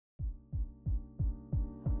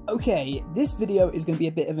Okay, this video is going to be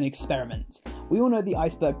a bit of an experiment. We all know the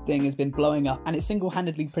Iceberg thing has been blowing up and it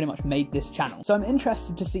single-handedly pretty much made this channel. So I'm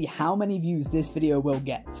interested to see how many views this video will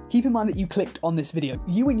get. Keep in mind that you clicked on this video.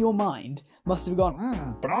 You in your mind must have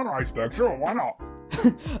gone, banana iceberg, sure, why not?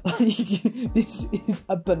 This is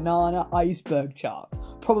a banana iceberg chart.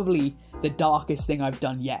 Probably the darkest thing I've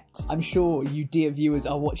done yet. I'm sure you dear viewers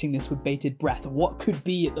are watching this with bated breath. What could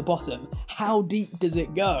be at the bottom? How deep does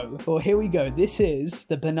it go? Well, here we go. This is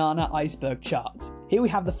the banana iceberg chart. Here we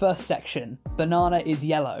have the first section. Banana is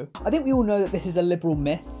yellow. I think we all know that this is a liberal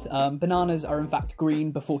myth. Bananas are in fact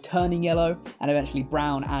green before turning yellow and eventually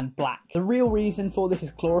brown and black. The real reason for this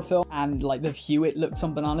is chlorophyll and like the hue it looks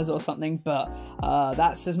on bananas or something, but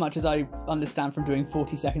that's as much as I understand from doing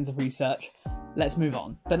 40 seconds of research. Let's move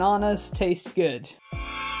on. Bananas taste good.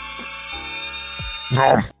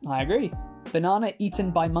 Nom. I agree. Banana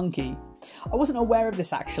eaten by monkey. I wasn't aware of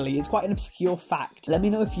this actually, it's quite an obscure fact. Let me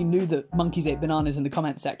know if you knew that monkeys ate bananas in the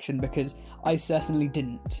comment section, because I certainly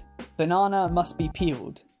didn't. Banana must be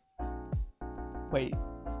peeled. Wait,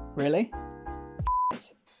 really?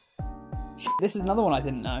 This is another one I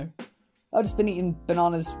didn't know. I've just been eating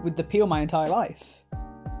bananas with the peel my entire life.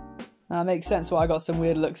 That makes sense why I got some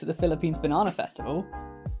weird looks at the Philippines Banana Festival.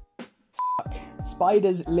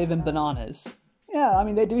 Spiders live in bananas. Yeah, I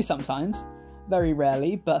mean they do sometimes. Very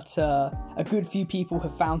rarely, but a good few people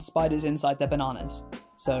have found spiders inside their bananas.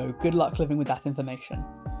 So good luck living with that information.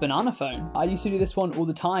 Banana phone. I used to do this one all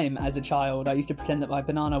the time as a child. I used to pretend that my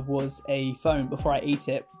banana was a phone before I ate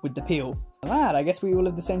it with the peel. Mad, I guess we all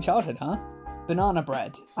lived the same childhood, huh? Banana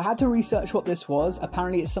bread. I had to research what this was.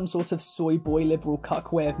 Apparently it's some sort of soy boy liberal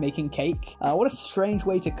cuck way of making cake. What a strange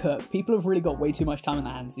way to cook. People have really got way too much time on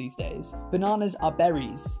their hands these days. Bananas are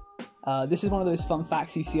berries. This is one of those fun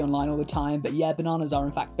facts you see online all the time, but yeah, bananas are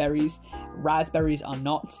in fact berries. Raspberries are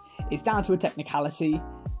not. It's down to a technicality,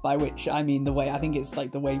 by which I mean the way, I think it's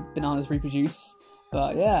like the way bananas reproduce.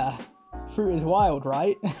 But yeah, fruit is wild,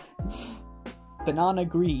 right? Banana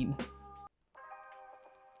green.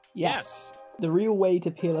 Yes. The real way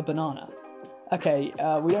to peel a banana. Okay,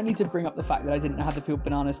 we don't need to bring up the fact that I didn't know how to peel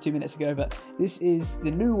bananas 2 minutes ago, but this is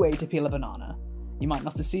the new way to peel a banana. You might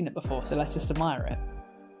not have seen it before, so let's just admire it.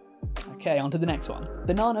 Okay, on to the next one.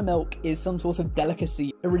 Banana milk is some sort of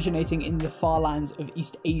delicacy originating in the far lands of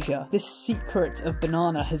East Asia. This secret of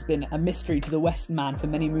banana has been a mystery to the West man for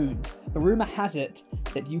many moons, but rumour has it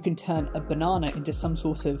that you can turn a banana into some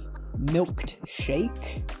sort of milked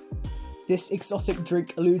shake. This exotic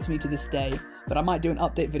drink eludes me to this day, but I might do an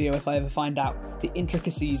update video if I ever find out the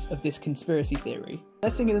intricacies of this conspiracy theory.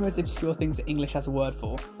 Let's think of the most obscure things that English has a word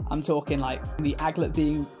for. I'm talking like the aglet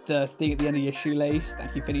being the thing at the end of your shoelace,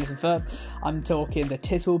 thank you Phineas and Ferb. I'm talking the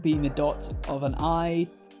tittle being the dot of an eye.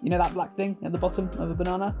 You know that black thing at the bottom of a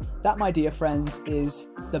banana? That, my dear friends, is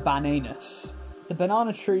the bananus. The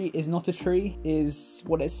banana tree is not a tree, is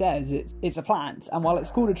what it says. It's a plant, and while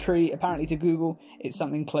it's called a tree, apparently to Google, it's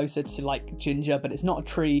something closer to like ginger, but it's not a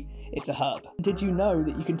tree, it's a herb. Did you know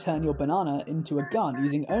that you can turn your banana into a gun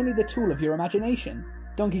using only the tool of your imagination?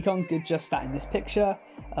 Donkey Kong did just that in this picture.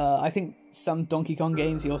 I think some Donkey Kong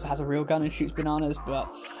games he also has a real gun and shoots bananas,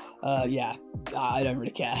 but yeah, I don't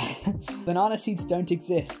really care. Banana seeds don't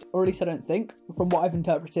exist, or at least I don't think. From what I've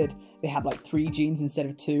interpreted, they have like 3 genes instead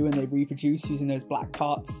of 2, and they reproduce using those black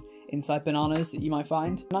parts inside bananas that you might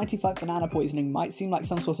find. 95 banana poisoning might seem like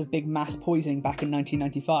some sort of big mass poisoning back in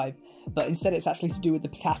 1995, but instead it's actually to do with the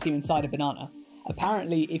potassium inside a banana.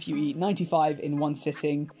 Apparently, if you eat 95 in one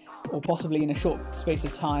sitting, or possibly in a short space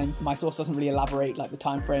of time, my source doesn't really elaborate like the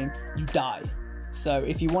time frame, you die. So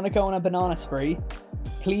if you want to go on a banana spree,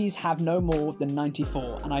 please have no more than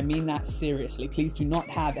 94, and I mean that seriously. Please do not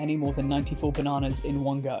have any more than 94 bananas in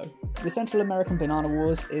one go. The Central American Banana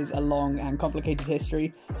Wars is a long and complicated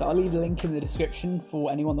history, so I'll leave a link in the description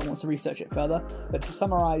for anyone that wants to research it further. But to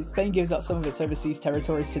summarise, Spain gives up some of its overseas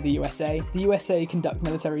territories to the USA. The USA conduct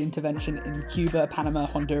military intervention in Cuba, Panama,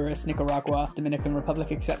 Honduras, Nicaragua, Dominican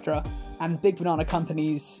Republic, etc. And big banana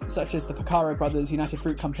companies such as the Vaccaro Brothers, United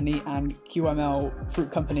Fruit Company, and QML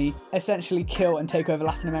Fruit Company essentially kill and take over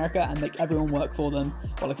Latin America and make everyone work for them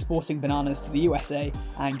while exporting bananas to the USA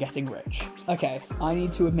and getting rich. Okay, I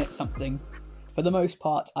need to admit something. For the most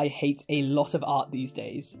part, I hate a lot of art these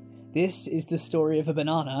days. This is the story of a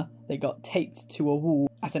banana that got taped to a wall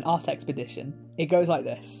at an art expedition. It goes like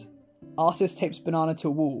this. Artist tapes banana to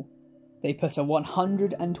a wall. They put a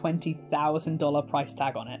 $120,000 price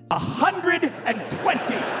tag on it.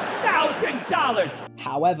 $120,000!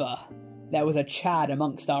 However, there was a Chad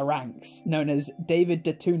amongst our ranks, known as David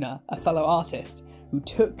Datuna, a fellow artist, who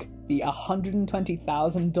took the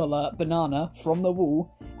 $120,000 banana from the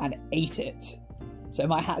wall and ate it. So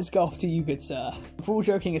my hats go off to you, good sir. For all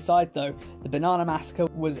joking aside though, the banana massacre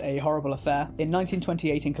was a horrible affair. In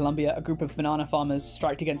 1928 in Colombia, a group of banana farmers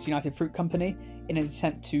striked against United Fruit Company in an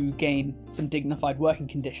attempt to gain some dignified working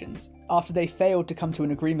conditions. After they failed to come to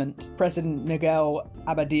an agreement, President Miguel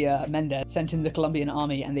Abadia Mendez sent in the Colombian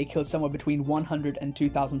army and they killed somewhere between 100 and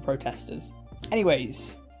 2,000 protesters.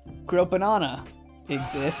 Anyways, grilled banana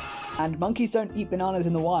exists, and monkeys don't eat bananas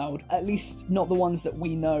in the wild, at least not the ones that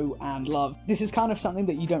we know and love. This is kind of something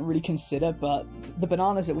that you don't really consider, but the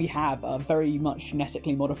bananas that we have are very much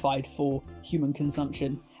genetically modified for human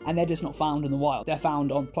consumption, and they're just not found in the wild. They're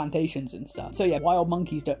found on plantations and stuff. So yeah, wild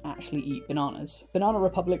monkeys don't actually eat bananas. Banana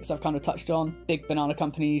republics I've kind of touched on, big banana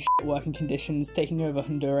companies, working conditions, taking over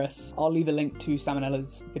Honduras. I'll leave a link to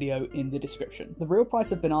Salmonella's video in the description. The real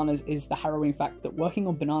price of bananas is the harrowing fact that working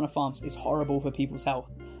on banana farms is horrible for people's health.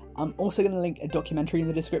 I'm also going to link a documentary in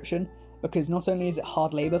the description, because not only is it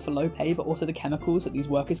hard labour for low pay, but also the chemicals that these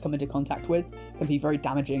workers come into contact with can be very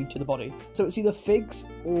damaging to the body. So it's either figs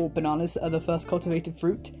or bananas that are the first cultivated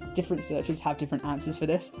fruit. Different searches have different answers for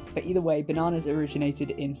this, but either way, bananas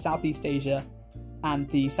originated in Southeast Asia and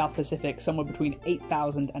the South Pacific somewhere between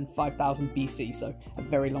 8,000 and 5,000 BC, so a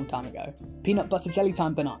very long time ago. Peanut butter jelly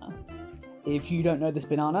time banana. If you don't know this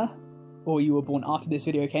banana, or you were born after this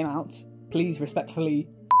video came out, please respectfully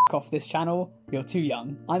off this channel, you're too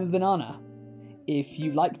young. I'm a banana. If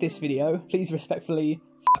you like this video, please respectfully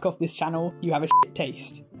off this channel, you have a shit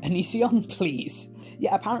taste. Elysium, please.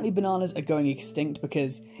 Yeah, apparently bananas are going extinct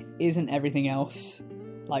because isn't everything else?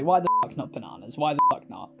 Like, why the fuck not bananas? Why the fuck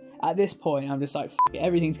not? At this point, I'm just like, it,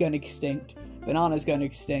 everything's going extinct. Bananas going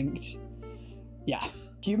extinct. Yeah.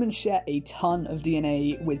 Humans share a ton of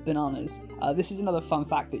DNA with bananas. This is another fun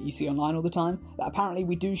fact that you see online all the time, that apparently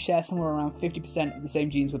we do share somewhere around 50% of the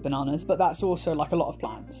same genes with bananas, but that's also like a lot of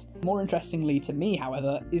plants. More interestingly to me,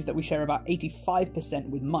 however, is that we share about 85%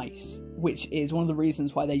 with mice, which is one of the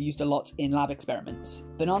reasons why they're used a lot in lab experiments.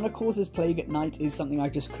 Banana causes plague at night is something I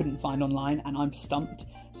just couldn't find online, and I'm stumped.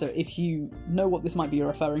 So if you know what this might be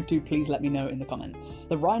referring to, please let me know in the comments.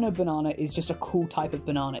 The rhino banana is just a cool type of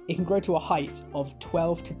banana. It can grow to a height of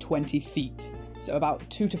 12 to 20 feet, so about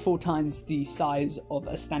 2 to 4 times the size of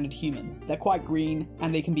a standard human. They're quite green,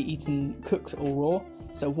 and they can be eaten cooked or raw.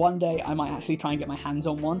 So one day I might actually try and get my hands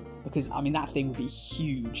on one, because I mean that thing would be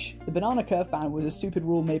huge. The banana curve ban was a stupid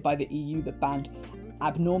rule made by the EU that banned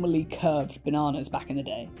abnormally curved bananas back in the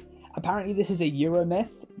day. Apparently this is a Euro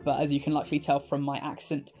myth, but as you can likely tell from my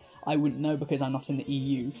accent, I wouldn't know because I'm not in the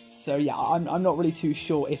EU. So yeah, I'm not really too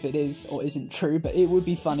sure if it is or isn't true, but it would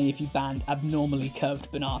be funny if you banned abnormally curved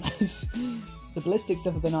bananas. The ballistics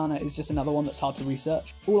of a banana is just another one that's hard to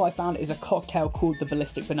research. All I found is a cocktail called the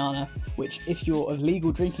ballistic banana, which if you're of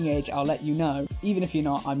legal drinking age, I'll let you know. Even if you're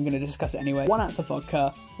not, I'm going to discuss it anyway. 1 ounce of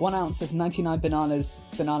vodka, 1 ounce of 99 bananas,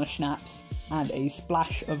 banana schnapps, and a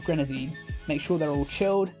splash of grenadine. Make sure they're all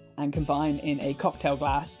chilled and combine in a cocktail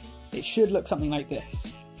glass. It should look something like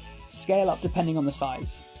this. Scale up depending on the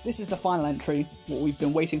size. This is the final entry, what we've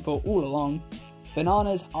been waiting for all along.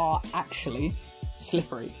 Bananas are actually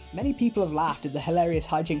slippery. Many people have laughed at the hilarious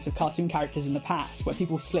hijinks of cartoon characters in the past where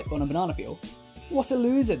people slip on a banana peel. What a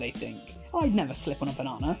loser, they think. I'd never slip on a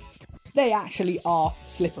banana. They actually are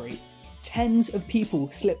slippery. Tens of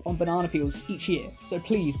people slip on banana peels each year, so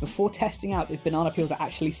please, before testing out if banana peels are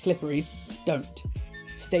actually slippery, don't.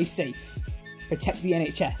 Stay safe. Protect the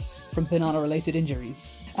NHS from banana-related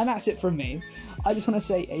injuries. And that's it from me. I just want to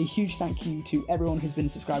say a huge thank you to everyone who's been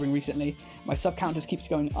subscribing recently. My sub count just keeps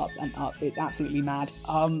going up and up. It's absolutely mad.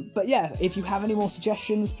 But yeah, if you have any more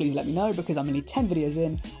suggestions, please let me know, because I'm only 10 videos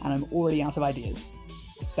in and I'm already out of ideas.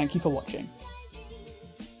 Thank you for watching.